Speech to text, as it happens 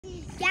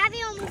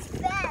Gabby almost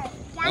fell.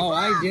 Oh,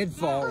 I did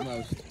fall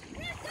almost.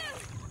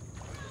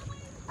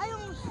 I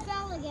almost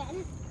fell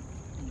again.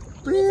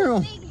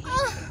 Real.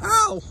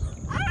 Oh.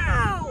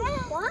 Ow!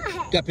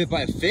 What? Got bit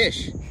by a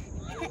fish.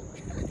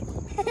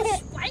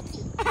 Spiky.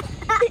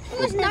 It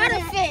was not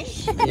a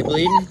fish. You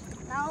bleeding?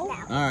 No.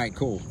 All right,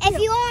 cool. If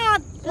you want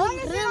a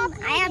boom,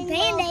 I have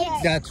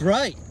Band-Aids. That's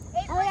right.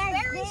 Oh, yeah,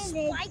 very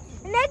spiky.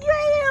 And make sure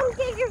you don't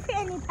get your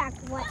fanny pack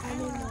wet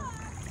anymore.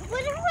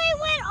 What if we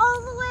went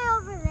all the way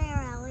over there,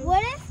 Ellie?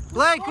 What if?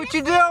 Blake, what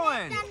you doing?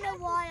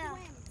 Underwater.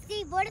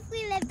 See, what if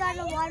we lived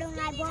underwater and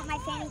I brought my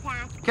fanny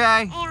pack?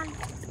 Okay. And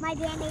my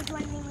Band-Aids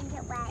wouldn't even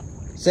get wet.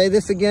 Say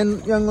this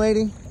again, young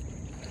lady.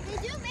 They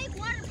do make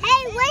water.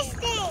 Hey,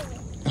 Wisting.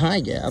 Hi,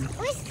 Gab.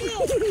 Wisting.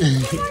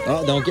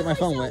 Oh, don't get my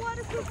phone wet.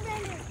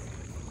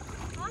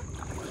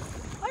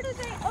 Why do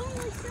they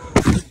only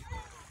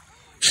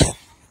show?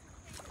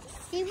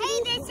 Hey,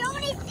 there's so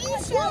many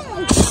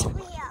seashells over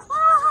here.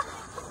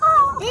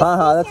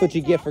 Haha, that's what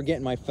you get for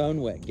getting my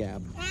phone wet,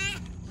 Gab.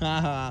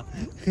 Haha.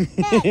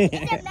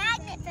 It's a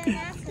magnet for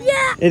NASA.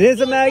 Yeah. It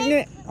is a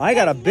magnet? I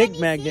got a big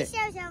magnet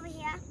Seashells over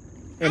here.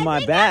 in my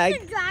I bag.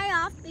 think I should dry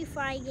off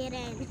before I get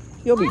in.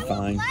 You'll be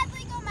fine.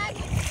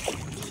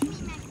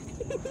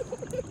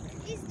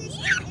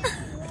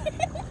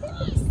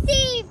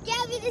 Steve,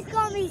 Gabby just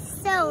called me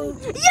so.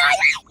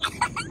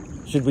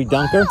 Should we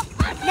dunk her? No.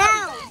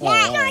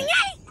 Oh.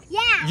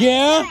 Yeah.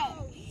 Yeah?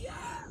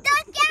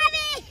 Dunk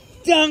Gabby.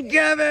 Dunk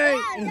Gabby!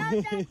 No,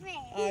 don't dunk me.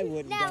 I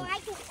wouldn't No, dunk.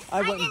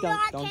 I wouldn't did dunk.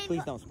 not Don't, came please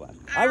from- don't splash.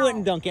 I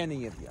wouldn't dunk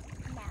any of you.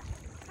 No.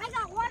 I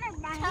got water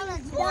in my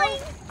hand.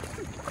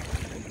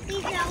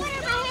 Steve, I got water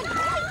in my hand.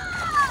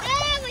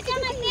 Hey, we got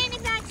my fanny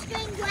pack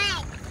string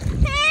wet.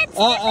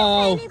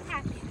 Uh-oh. Fanny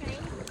pack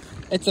string.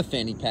 It's a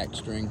fanny pack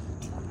string.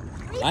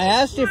 I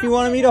asked you if you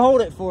wanted me to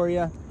hold it for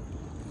you.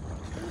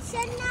 You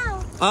said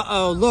no.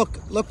 Uh-oh, look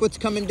what's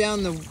coming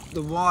down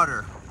the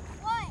water.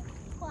 What?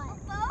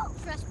 Boat?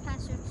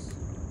 Trespassers.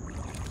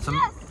 Some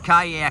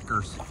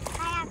kayakers.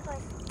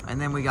 Kayakers. And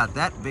then we got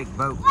that big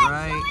boat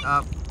right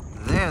up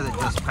there that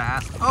just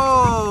passed.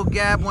 Oh,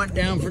 Gab went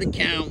down for the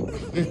count.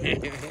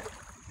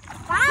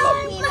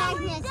 Follow me,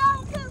 Magnus.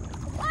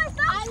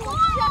 I will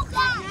shove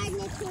that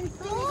magnet to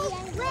infinity.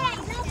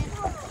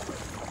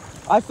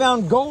 I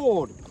found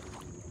gold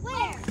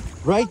Where?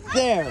 right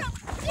there.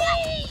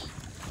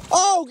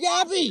 Oh,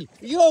 Gabby,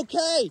 you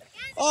okay?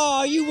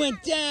 Oh, you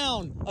went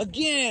down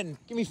again.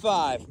 Give me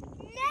 5.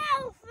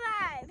 No,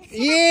 5.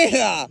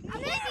 Yeah. I'll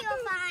give you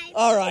a 5.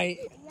 All right.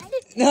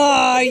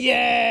 Oh,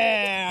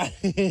 yeah.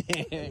 I'm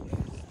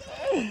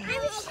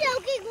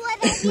soaking wet.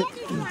 I need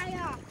to dry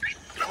off.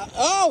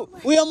 Oh,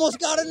 we almost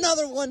got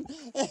another one.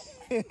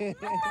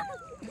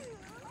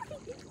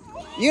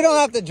 You don't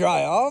have to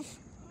dry off.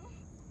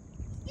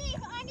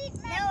 Steve, I need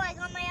no, I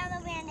got my other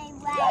Band-Aid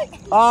wet.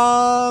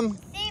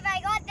 Steve,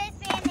 I got this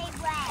Band-Aid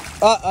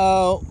wet.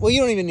 Uh-oh. Well,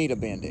 you don't even need a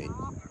Band-Aid.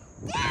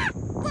 Yeah,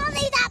 pull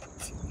me up.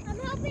 I'm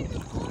helping the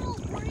coral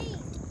breathe.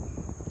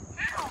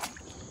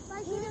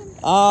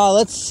 Ow.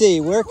 Let's see.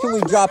 Where can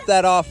we drop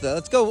that off, though?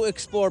 Let's go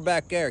explore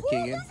back there,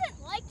 Keegan. Who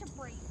doesn't like to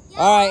breathe?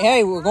 All right,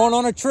 hey, we're going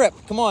on a trip.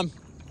 Come on. No,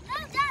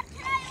 Dad,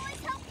 can I always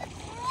help the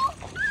coral?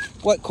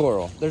 What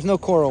coral? There's no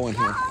coral in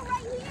here. Oh,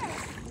 right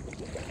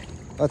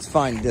here. Let's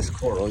find this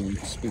coral you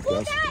speak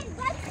of. Dad,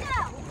 let's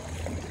go.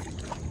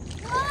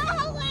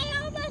 Whoa,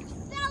 I almost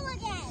fell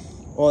again.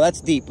 Oh,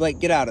 that's deep. Blake,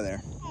 get out of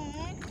there.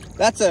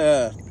 That's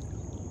a...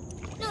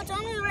 No, it's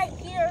only right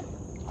here.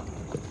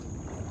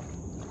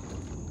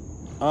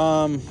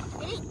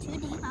 It ain't too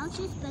deep. I was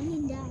just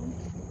bending down.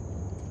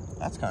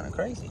 That's kind of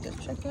crazy.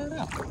 Just check that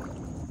out.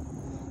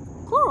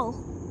 Coral.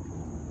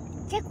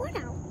 Check one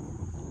out.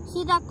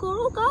 See that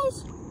coral,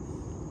 guys?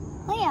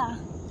 Where?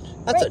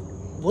 That's a...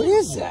 What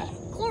is that?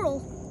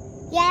 Coral.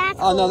 Yeah, that's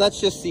Oh, no, that's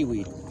just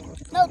seaweed.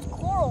 No, it's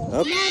coral.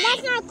 Nope. No,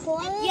 that's not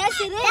coral. Yes,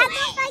 it is. That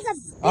looks like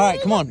a All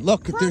right, come on.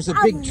 Look, there's a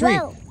big tree.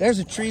 rope. There's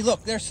a tree.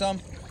 Look, there's some.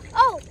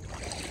 Oh.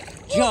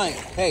 Giant.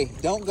 Hey,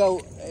 don't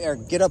go there.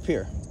 Get up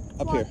here.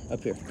 Up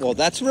here. Well,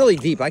 that's really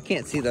deep. I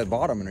can't see the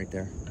bottom right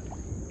there.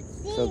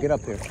 So get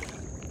up here.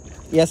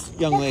 Yes,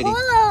 young lady. The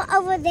coral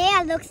over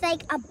there looks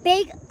like a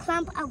big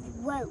clump of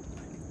rope.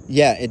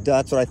 Yeah,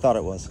 that's what I thought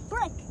it was.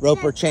 Brick.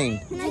 Rope or chain.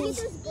 Can I use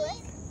this brick?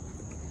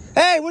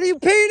 Hey, what are you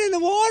peeing in the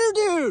water,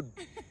 dude?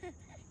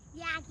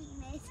 Yeah,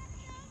 Miss.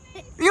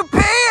 You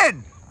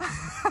peeing?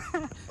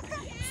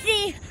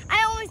 See,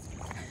 I almost...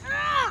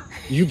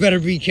 You better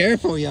be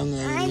careful, young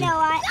lady. I know,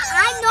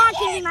 I'm not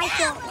getting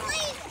myself.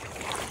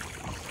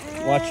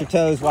 Watch your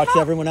toes. Watch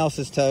everyone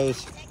else's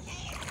toes.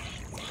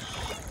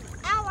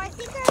 Ow, I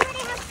think I already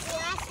have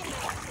glass in my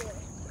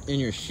shoe. In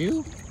your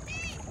shoe?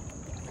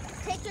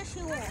 Take your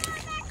shoe off.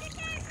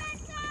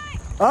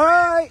 All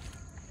right.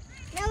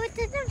 No, it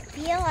doesn't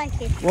feel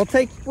like it. Well,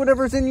 take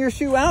whatever's in your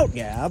shoe out,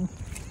 Gab.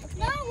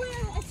 No,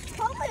 it's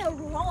probably a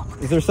rock.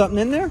 Is there something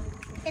in there?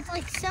 It's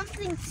like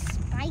something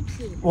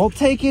spiky. Well,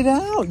 take it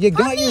out. You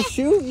got your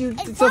shoe.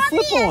 It's a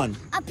flip-on.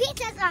 A piece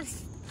of a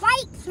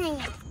spike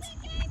thing.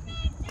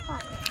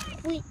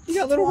 You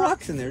got little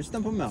rocks in there. Just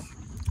dump them out.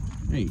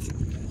 There you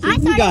go.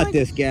 You got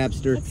this,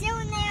 Gabster. It's still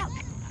in there.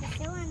 It's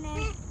still in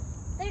there.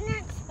 They're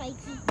not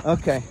spiky.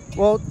 Okay.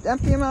 Well,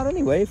 empty them out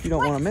anyway if you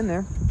don't want them in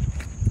there.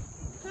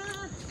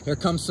 Here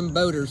comes some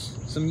boaters,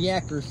 some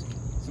yackers,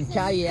 some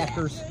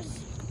kayakers.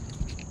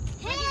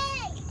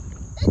 Hey!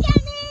 Look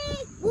at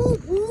me!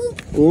 Woo woo!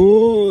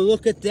 Ooh,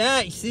 look at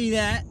that. You see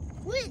that?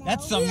 What?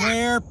 That's some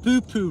rare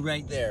poo-poo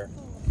right there.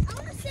 I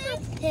want to say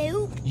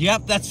poo.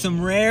 Yep, that's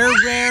some rare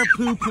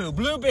poo-poo.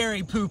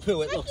 Blueberry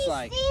poo-poo, it looks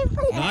like.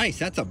 Nice,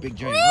 that's a big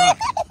giant rock.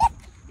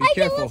 Be I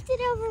careful. can lift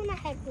it over my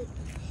head.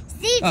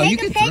 Steve, Oh, you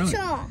take a can throw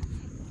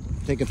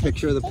picture. Take a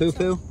picture of the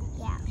poo-poo?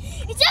 Yeah.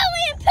 It's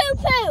alien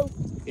poo-poo.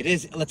 It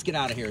is. Let's get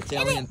out of here. It's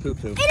alien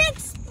poo-poo. It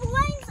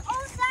explains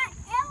all that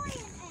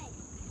alien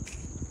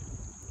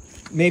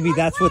egg. Maybe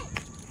that's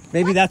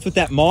what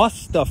that moss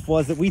stuff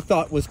was that we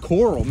thought was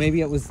coral.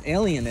 Maybe it was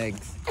alien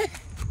eggs.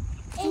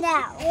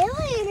 No.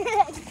 Alien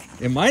eggs.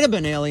 It might have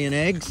been alien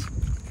eggs.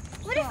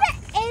 What if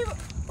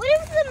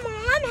the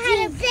mom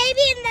had a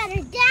baby and then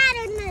her dad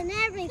and then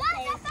everything?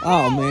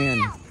 Oh, man.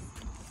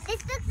 It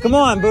looks Come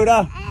like on, a Buddha.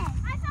 egg.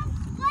 I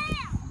found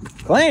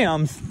clams.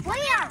 Clams?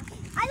 Clams.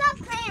 I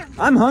love clams.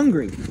 I'm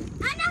hungry.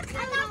 I love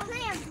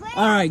clams. Clams.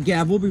 All right,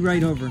 Gab, we'll be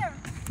right over.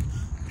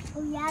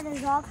 Oh yeah,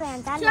 there's all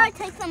clams. Should I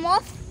take them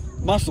off?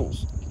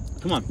 Mussels.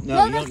 Come on.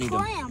 No, you don't need them.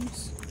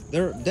 clams.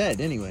 They're dead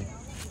anyway.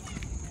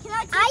 Can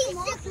I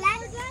used to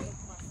collect them.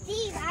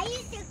 Steve, I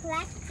used to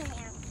collect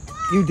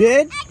clams. You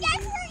did? I guess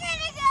we're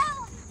gonna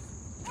go.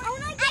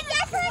 I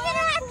guess we're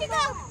gonna have to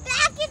go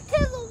back into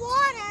the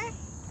water.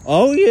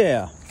 Oh,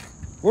 yeah.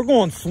 We're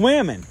going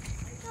swimming.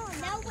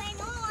 No, we're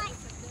not.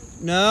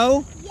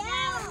 No? Yeah.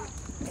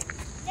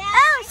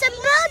 Oh, some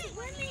boats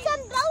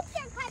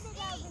are coming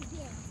over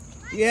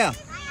here. Yeah.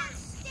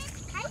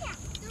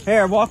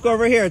 Here, walk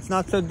over here. It's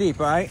not so deep,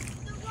 all right?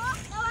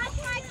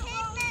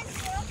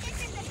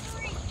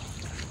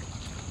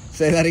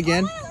 Say that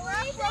again.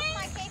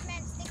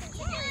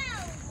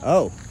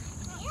 Oh.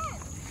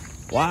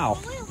 Wow.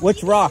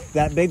 Which rock?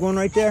 That big one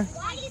right there?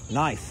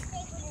 Nice.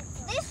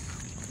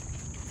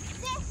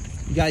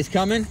 You guys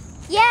coming?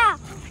 Yeah.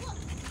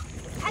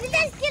 I'm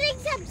just getting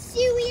some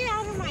seaweed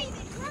out of my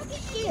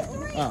shoe.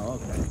 Oh,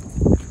 okay.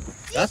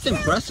 That's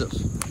impressive.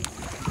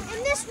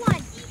 And this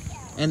one.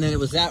 And then it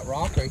was that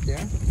rock right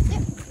there?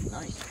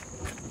 Nice.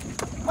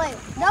 Wait,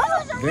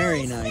 those are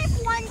Very really nice.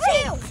 thick one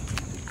too.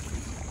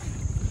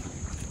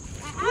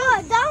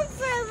 Look, don't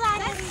throw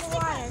that in the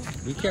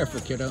water. Be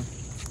careful, kiddo.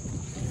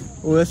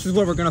 Well, this is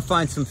where we're going to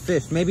find some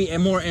fish. Maybe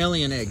more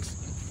alien eggs.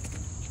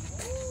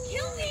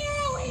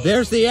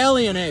 There's the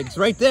alien eggs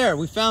right there.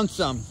 We found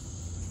some.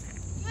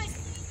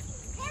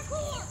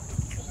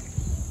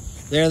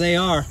 There they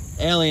are.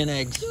 Alien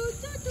eggs.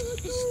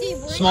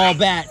 Small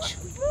batch.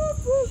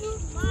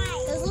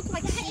 Those look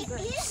like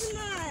seabirds.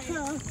 We're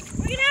going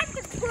to have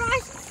to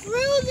cross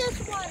through this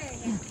water.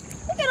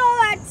 Look at all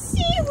that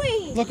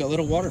seaweed. Look, a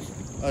little water,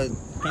 kind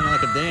of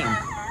like a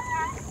dam.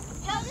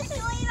 No, this is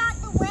really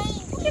not the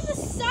wave. Look at the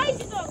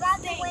size of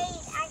the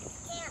wave. I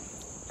can't.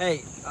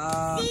 Hey,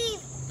 Steve.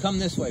 come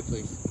this way,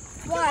 please.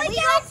 Why? We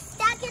got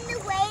stuck in the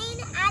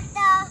rain at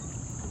the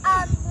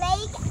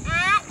lake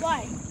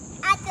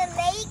at the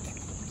lake.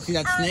 See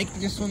that snake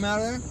that just swim out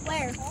of there?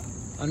 Where?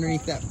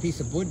 Underneath that piece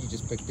of wood you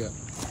just picked up.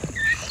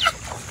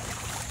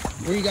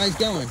 Where are you guys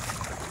going?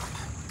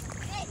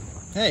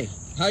 Hey,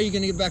 how are you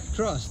going to get back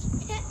across?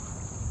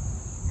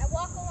 I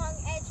walk along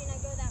edge and I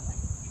go that way.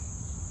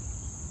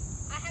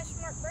 I have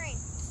smart brain.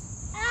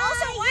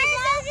 Also, why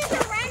is there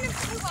just a random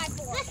 2x4?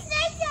 The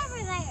snake's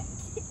over there.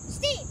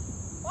 Steve,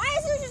 why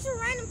is there just a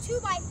random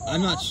 2x4?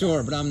 I'm not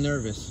sure, but I'm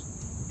nervous.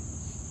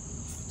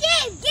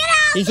 Steve, get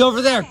out! He's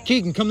over there.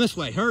 Keegan, come this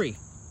way. Hurry.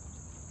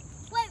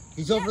 Wait,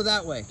 He's over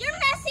that way. you're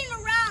messing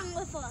around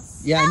with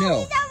us. Yeah, I know.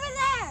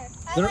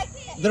 He's over there.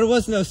 There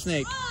was no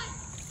snake.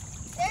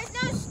 There's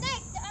no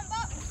snake to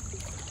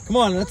unbutton. Come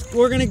on,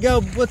 we're going to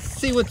go. Let's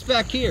see what's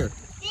back here.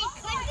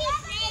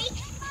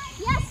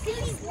 Yes,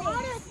 Steve,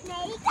 water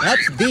snake.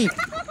 That's deep.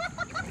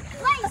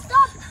 Wait,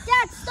 stop.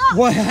 Dad, stop.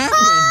 What happened?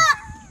 Ah!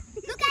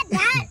 Look at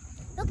that.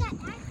 Look at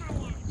that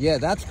kayak. Yeah,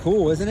 that's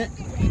cool, isn't it?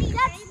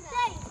 That's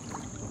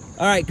safe.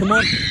 All right, come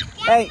on.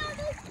 Hey,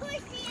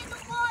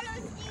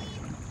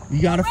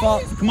 you got to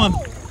fall. Come on.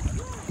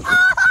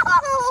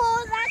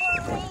 Oh,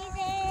 that's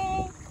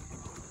amazing.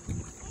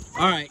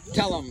 All right,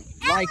 tell them,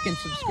 like and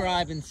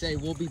subscribe and say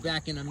we'll be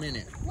back in a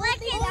minute. Like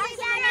it,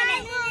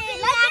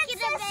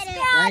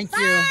 Thank you.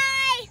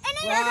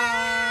 Bye.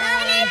 Bye.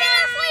 And even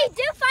if we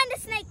do find a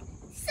snake,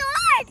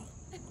 sword.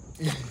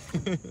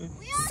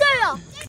 See ya.